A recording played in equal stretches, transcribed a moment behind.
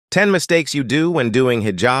10 mistakes you do when doing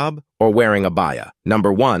hijab or wearing abaya.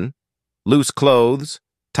 Number 1. Loose clothes,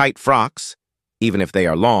 tight frocks, even if they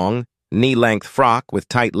are long, knee-length frock with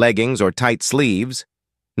tight leggings or tight sleeves.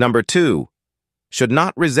 Number 2. Should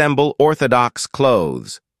not resemble orthodox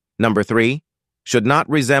clothes. Number 3. Should not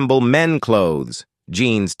resemble men clothes,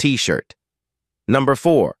 jeans, t-shirt. Number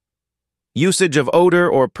 4. Usage of odor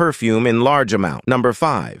or perfume in large amount. Number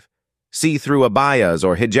 5. See-through abayas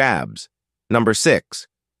or hijabs. Number 6.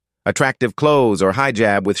 Attractive clothes or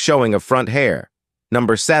hijab with showing of front hair.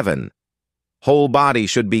 Number 7. Whole body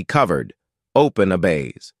should be covered, open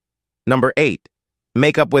abayas. Number 8.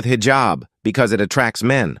 Makeup with hijab because it attracts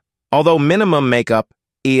men. Although minimum makeup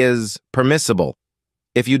is permissible.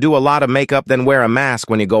 If you do a lot of makeup, then wear a mask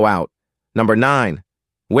when you go out. Number 9.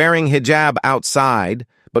 Wearing hijab outside,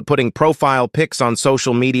 but putting profile pics on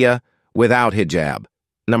social media without hijab.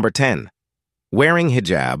 Number 10. Wearing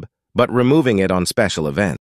hijab, but removing it on special events.